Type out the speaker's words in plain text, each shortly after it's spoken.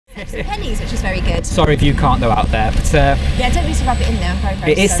pennies, which is very good. Sorry if you can't though out there, but yeah, don't need to rub it in there. I'm very,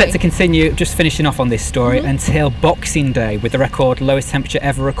 very it is sorry. set to continue. Just finishing off on this story until Boxing Day, with the record lowest temperature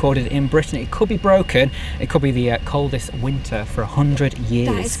ever recorded in Britain. It could be broken. It could be the coldest winter for 100 years.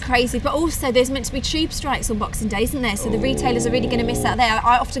 That is crazy. But also, there's meant to be tube strikes on Boxing Day, isn't there? So the retailers are really going to miss out there.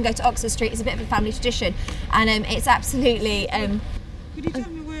 I often go to Oxford Street. It's a bit of a family tradition, and it's absolutely. Could you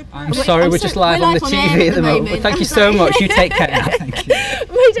tell me where? I'm sorry, we're just live on the TV at the moment. But thank you so much. You take care now. Thank you.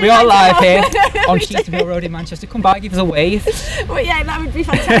 We are live here on Chesterfield Road in Manchester. Come by, give us a wave. Well, yeah, that would be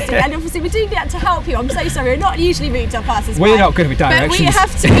fantastic. And obviously, we're doing that to help you. I'm so sorry. We're not usually retail passes. We're not good with directions. But we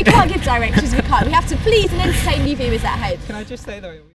have to. We can't give directions. We can't. We have to please and entertain you viewers at home. Can I just say though?